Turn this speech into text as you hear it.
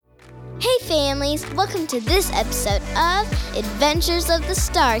families, welcome to this episode of Adventures of the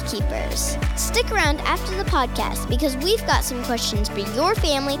Star Keepers. Stick around after the podcast because we've got some questions for your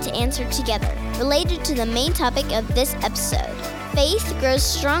family to answer together related to the main topic of this episode. Faith grows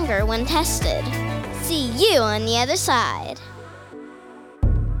stronger when tested. See you on the other side.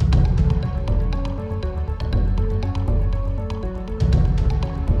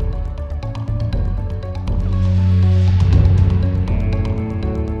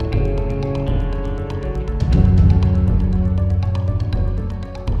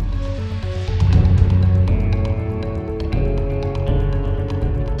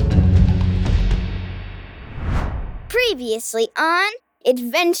 Previously on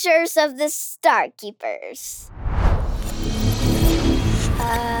Adventures of the Star Keepers.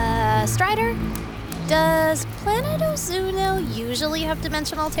 Strider? Does Planet Ozuno usually have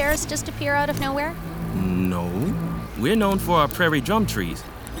dimensional tears just appear out of nowhere? No. We're known for our prairie drum trees.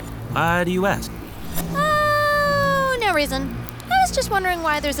 Why do you ask? Oh, no reason. I was just wondering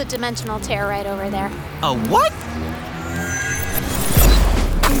why there's a dimensional tear right over there. A what?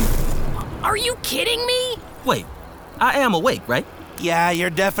 Are you kidding me? Wait, I am awake, right? Yeah, you're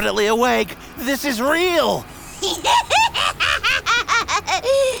definitely awake. This is real.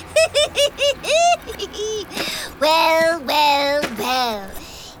 Well.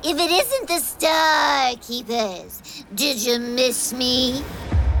 If it isn't the Star Keepers, did you miss me?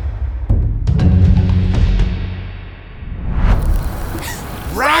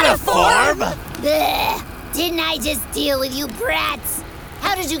 Ratiform? Bleh. Didn't I just deal with you brats?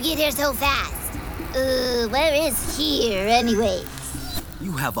 How did you get here so fast? Where is here anyways?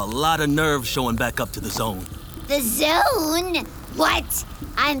 You have a lot of nerve showing back up to the zone. The zone? What?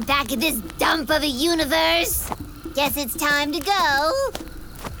 I'm back in this dump of a universe? Guess it's time to go.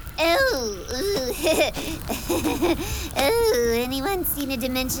 Oh, anyone seen a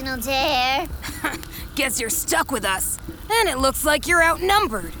dimensional tear? Guess you're stuck with us. And it looks like you're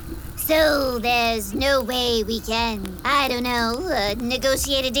outnumbered. So there's no way we can, I don't know,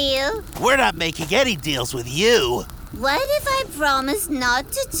 negotiate a deal? We're not making any deals with you. What if I promise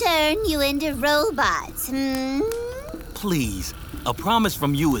not to turn you into robots, Please, a promise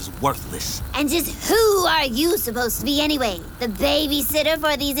from you is worthless. And just who are you supposed to be anyway? The babysitter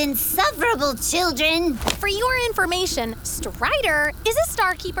for these insufferable children? For your information, Strider is a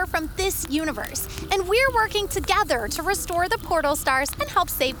Star Keeper from this universe, and we're working together to restore the portal stars and help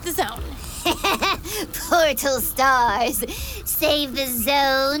save the zone. Portal stars. Save the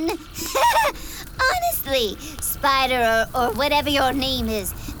zone. Honestly, Spider or whatever your name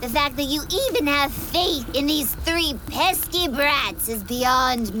is, the fact that you even have faith in these three pesky brats is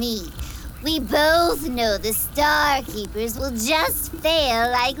beyond me. We both know the Star Keepers will just fail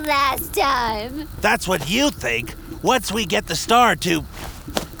like last time. That's what you think. Once we get the star to...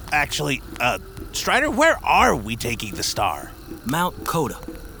 Actually, Strider, where are we taking the star? Mount Coda.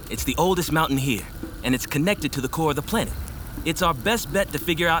 It's the oldest mountain here, and it's connected to the core of the planet. It's our best bet to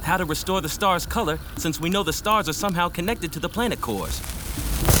figure out how to restore the star's color, since we know the stars are somehow connected to the planet cores.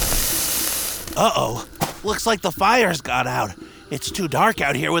 Uh-oh. Looks like the fire's gone out. It's too dark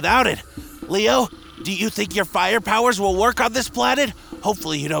out here without it. Leo, do you think your fire powers will work on this planet?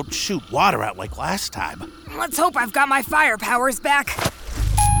 Hopefully you don't shoot water out like last time. Let's hope I've got my fire powers back.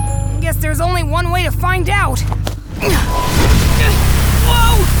 Guess there's only one way to find out.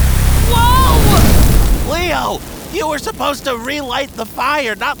 Whoa! Leo, you were supposed to relight the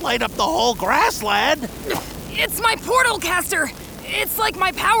fire, not light up the whole grassland. It's my portal caster. It's like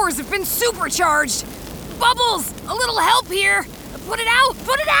my powers have been supercharged. Bubbles, a little help here. Put it out!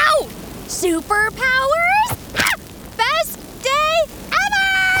 Superpowers? Best day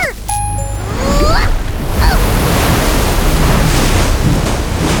ever!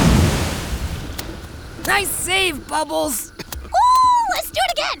 Nice save, Bubbles. Ooh, let's do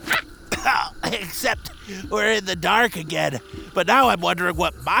it again! Except we're in the dark again. But now I'm wondering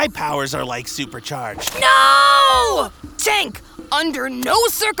what my powers are like supercharged. No! Tank, under no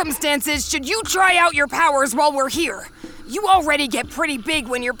circumstances should you try out your powers while we're here. You already get pretty big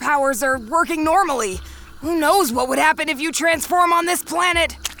when your powers are working normally. Who knows what would happen if you transform on this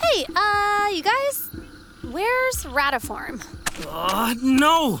planet? Hey, you guys, where's Ratiform?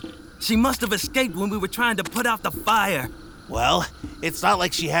 No! She must have escaped when we were trying to put out the fire. Well, it's not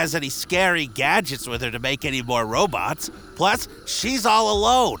like she has any scary gadgets with her to make any more robots. Plus, she's all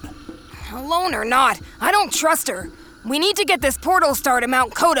alone. Alone or not, I don't trust her. We need to get this portal star to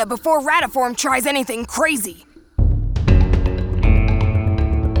Mount Coda before Ratiform tries anything crazy.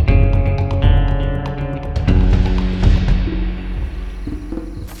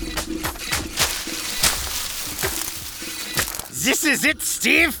 This is it,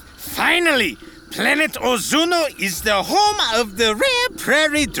 Steve? Finally! Planet Ozuno is the home of the rare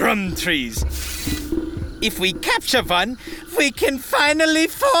prairie drum trees. If we capture one, we can finally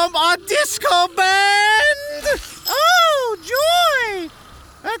form our disco band! Oh, joy!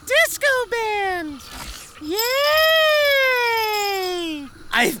 A disco band! Yay!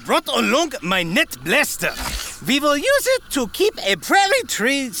 I've brought along my net blaster. We will use it to keep a prairie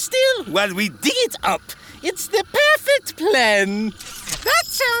tree still while we dig it up. It's the perfect plan. That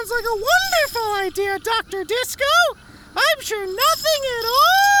sounds like a wonderful idea, Dr. Disco. I'm sure nothing at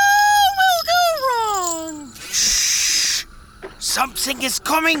all will go wrong. Shh! Something is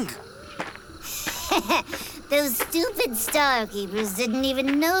coming! Those stupid star keepers didn't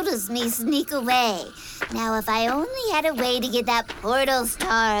even notice me sneak away. Now, if I only had a way to get that portal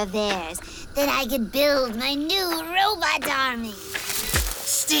star of theirs, then I could build my new robot army.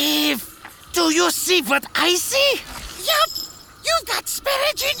 Steve, do you see what I see? Yup! You've got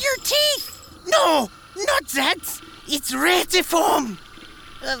spinach in your teeth! No, not that. It's retiform.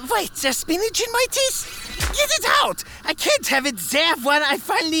 Wait, there's spinach in my teeth? Get it out! I can't have it there when I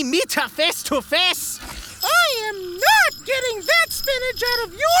finally meet her face to face. I am not getting that spinach out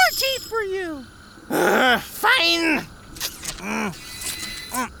of your teeth for you! Fine.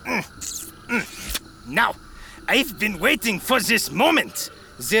 Now, I've been waiting for this moment.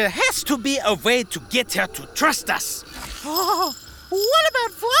 There has to be a way to get her to trust us. Oh, what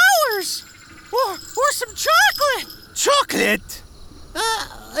about flowers? Or some chocolate? Chocolate? A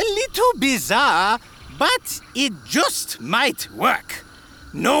little bizarre, but it just might work.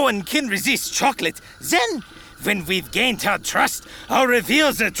 No one can resist chocolate. Then, when we've gained her trust, I'll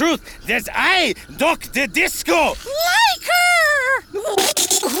reveal the truth that I, Dr. Disco... Like her!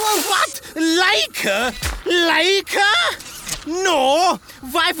 What? Like her? Like her? No!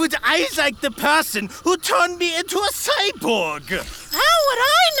 Why would I like the person who turned me into a cyborg? How would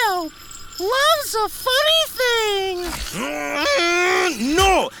I know? Love's a funny thing.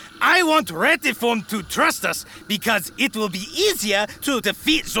 No! I want Retiform to trust us because it will be easier to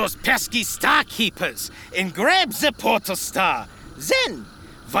defeat those pesky Star Keepers and grab the Portal Star. Then,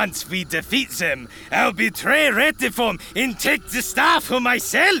 once we defeat them, I'll betray Retiform and take the star for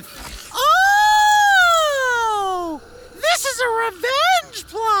myself. Oh! This is a revenge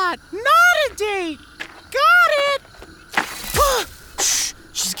plot, not a date. Got it! Shh!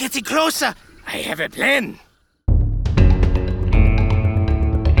 She's getting closer. I have a plan.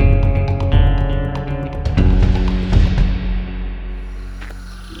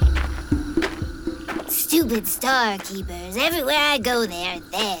 Stupid star keepers. Everywhere I go, they're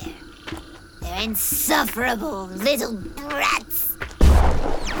there. They're insufferable little brats.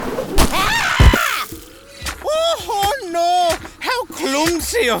 Ah! Oh no! How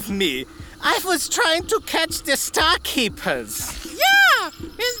clumsy of me! I was trying to catch the Star Keepers. Yeah,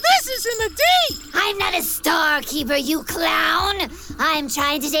 and this isn't a date. I'm not a star keeper, you clown. I'm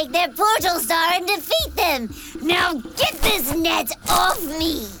trying to take their portal star and defeat them. Now get this net off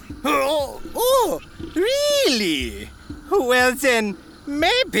me. Oh, really? Well then,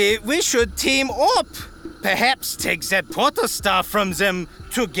 maybe we should team up. Perhaps take that Portal Star from them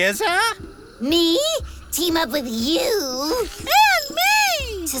together? Me? Team up with you? And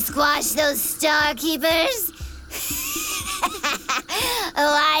me! To squash those star keepers? Oh,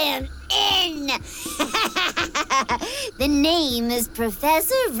 I am in! The name is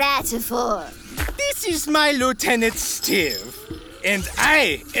Professor Ratifor. This is my Lieutenant Steve. And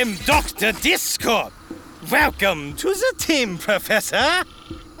I am Dr. Disco. Welcome to the team, Professor.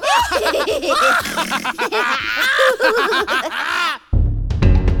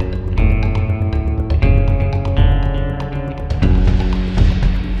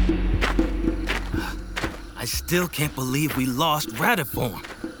 I still can't believe we lost Ratiform.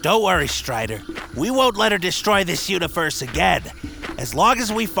 Don't worry, Strider. We won't let her destroy this universe again. As long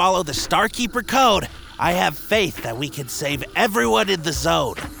as we follow the Starkeeper Code, I have faith that we can save everyone in the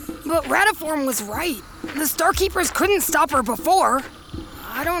zone. But Ratiform was right. The Starkeepers couldn't stop her before.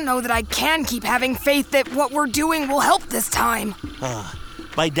 I don't know that I can keep having faith that what we're doing will help this time.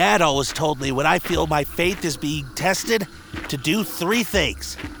 My dad always told me when I feel my faith is being tested to do 3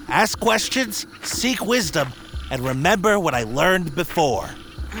 things. Ask questions, seek wisdom, and remember what I learned before.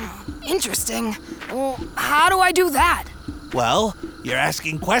 Interesting. Well, how do I do that? Well, you're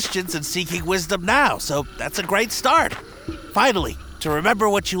asking questions and seeking wisdom now, so that's a great start. Finally, to remember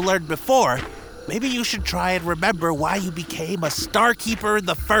what you learned before, maybe you should try and remember why you became a Starkeeper in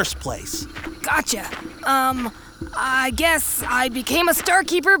the first place. Gotcha. I guess I became a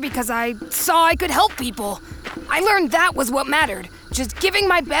Starkeeper because I saw I could help people. I learned that was what mattered. Just giving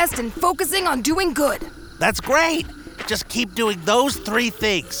my best and focusing on doing good. That's great! Just keep doing those 3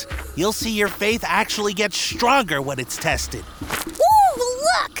 things. You'll see your faith actually get stronger when it's tested. Ooh,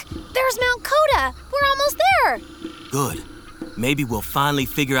 look! There's Mount Coda. We're almost there. Good. Maybe we'll finally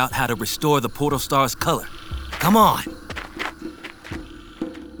figure out how to restore the portal star's color. Come on.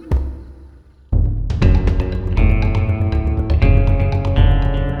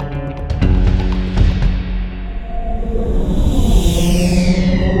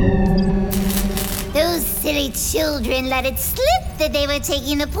 Those silly children let it slip that they were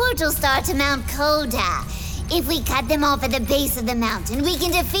taking the portal star to Mount Coda. If we cut them off at the base of the mountain, we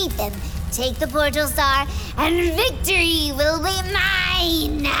can defeat them, take the portal star, and victory will be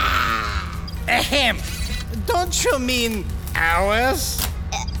mine! Ahem. Don't you mean ours?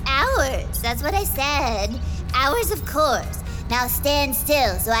 Hours, that's what I said. Hours, of course. Now stand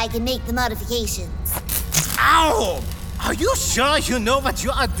still so I can make the modifications. Ow! Are you sure you know what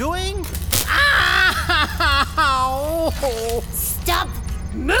you are doing? Ow! Stop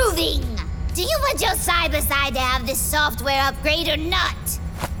moving! Do you want your side-by-side to have this software upgrade or not?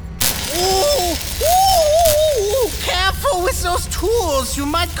 Ooh! Ooh! Careful with those tools! You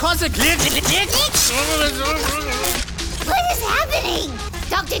might cause a glitch. What is happening?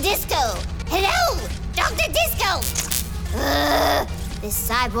 Dr. Disco! Hello! Dr. Disco! This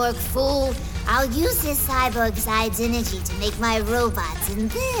cyborg fool. I'll use this cyborg side's energy to make my robots, and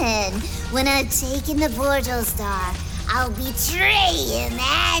then, when I've taken the portal star, I'll betray him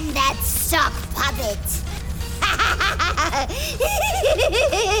and that sock puppet.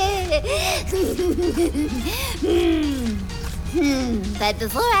 But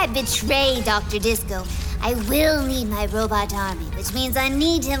before I betray Dr. Disco, I will need my robot army, which means I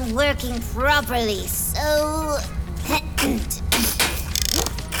need him working properly, so...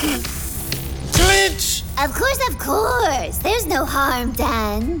 Glitch! Of course. There's no harm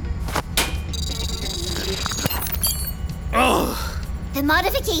done. Oh, The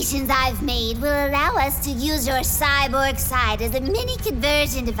modifications I've made will allow us to use your cyborg side as a mini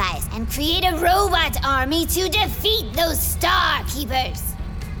conversion device and create a robot army to defeat those Star Keepers.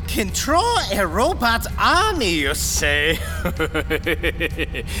 control a robot army, you say?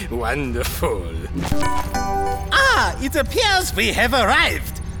 Wonderful. Ah, it appears we have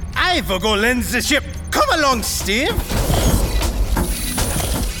arrived. I will go lend the ship. Come along, Steve.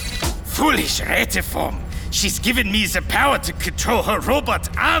 Foolish Retiform. She's given me the power to control her robot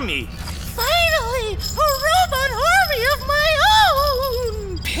army. Finally, a robot army of my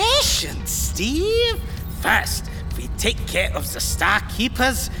own! Patience, Steve. First, we take care of the Star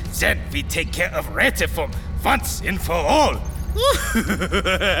Keepers, then we take care of Retiform once and for all.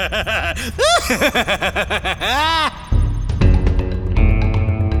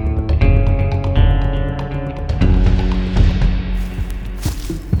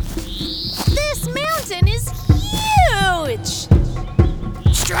 This mountain is huge!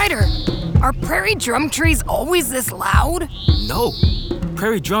 Strider, are prairie drum trees always this loud? No.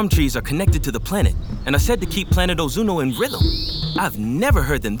 Prairie drum trees are connected to the planet and are said to keep planet Ozuno in rhythm. I've never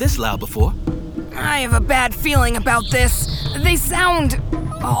heard them this loud before. I have a bad feeling about this. They sound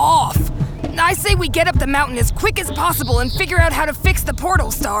off. I say we get up the mountain as quick as possible and figure out how to fix the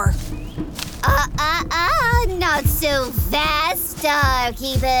portal star. Not so fast, Star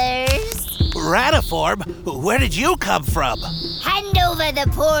Keepers. Ratiform, where did you come from? Hand over the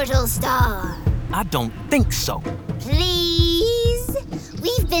portal star. I don't think so. Please?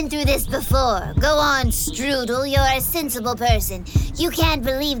 We've been through this before. Go on, Strudel, you're a sensible person. You can't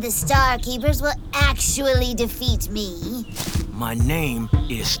believe the Star Keepers will actually defeat me. My name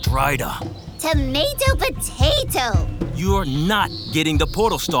is Strider. Tomato potato! You're not getting the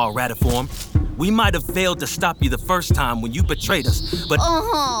portal star, Ratiform. We might have failed to stop you the first time when you betrayed us, but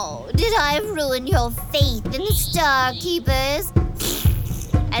Oh, did I ruin your faith in the Star Keepers?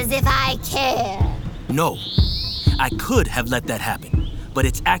 As if I care. no. I could have let that happen, but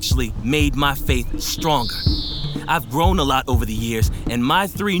it's actually made my faith stronger. I've grown a lot over the years, and my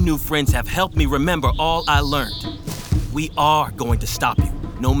 3 new friends have helped me remember all I learned. We are going to stop you,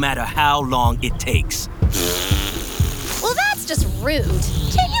 no matter how long it takes. Well, that's just rude.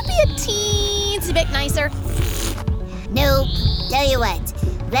 Can't you be a teensy bit nicer? Nope. Tell you what,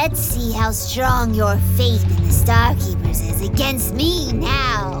 let's see how strong your faith in the Star Keepers is against me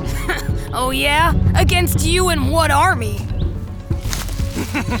now. Oh yeah? Against you and what army?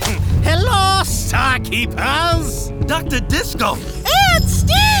 Hello, Star Keepers. Dr. Disco! And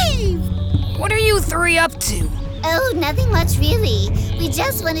Steve! What are you 3 up to? Oh, nothing much really. We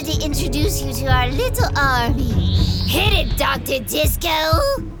just wanted to introduce you to our little army. Hit it, Dr. Disco!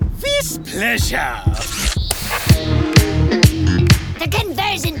 With pleasure. The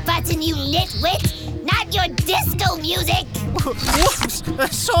conversion button, you nitwit! not your disco music! Whoops,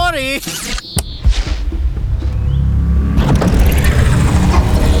 sorry.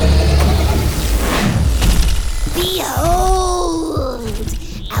 Behold,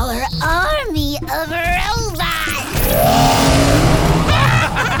 our army of robots!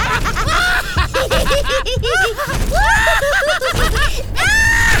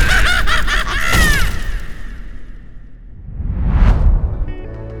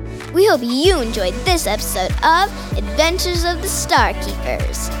 We hope you enjoyed this episode of Adventures of the Star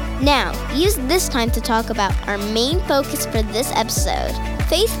Keepers. Now, use this time to talk about our main focus for this episode.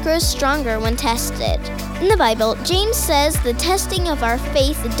 Faith grows stronger when tested. In the Bible, James says the testing of our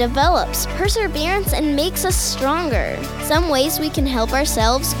faith develops perseverance and makes us stronger. Some ways we can help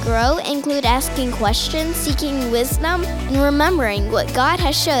ourselves grow include asking questions, seeking wisdom, and remembering what God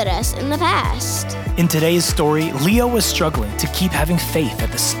has showed us in the past. In today's story, Leo was struggling to keep having faith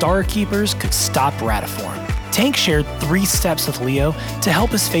that the Star Keepers could stop Ratiform. Tank shared 3 steps with Leo to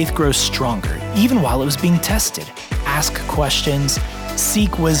help his faith grow stronger, even while it was being tested. Ask questions,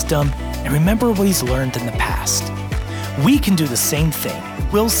 seek wisdom, and remember what he's learned in the past. We can do the same thing.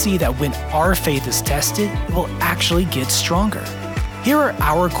 We'll see that when our faith is tested, it will actually get stronger. Here are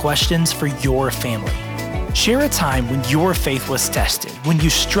our questions for your family. Share a time when your faith was tested, when you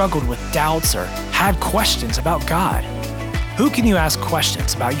struggled with doubts or had questions about God. Who can you ask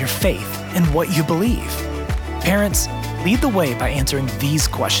questions about your faith and what you believe? Parents, lead the way by answering these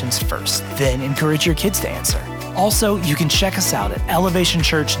questions first, then encourage your kids to answer. Also, you can check us out at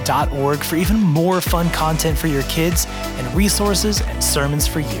elevationchurch.org for even more fun content for your kids and resources and sermons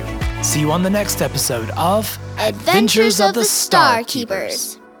for you. See you on the next episode of Adventures of the Star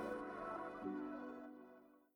Keepers.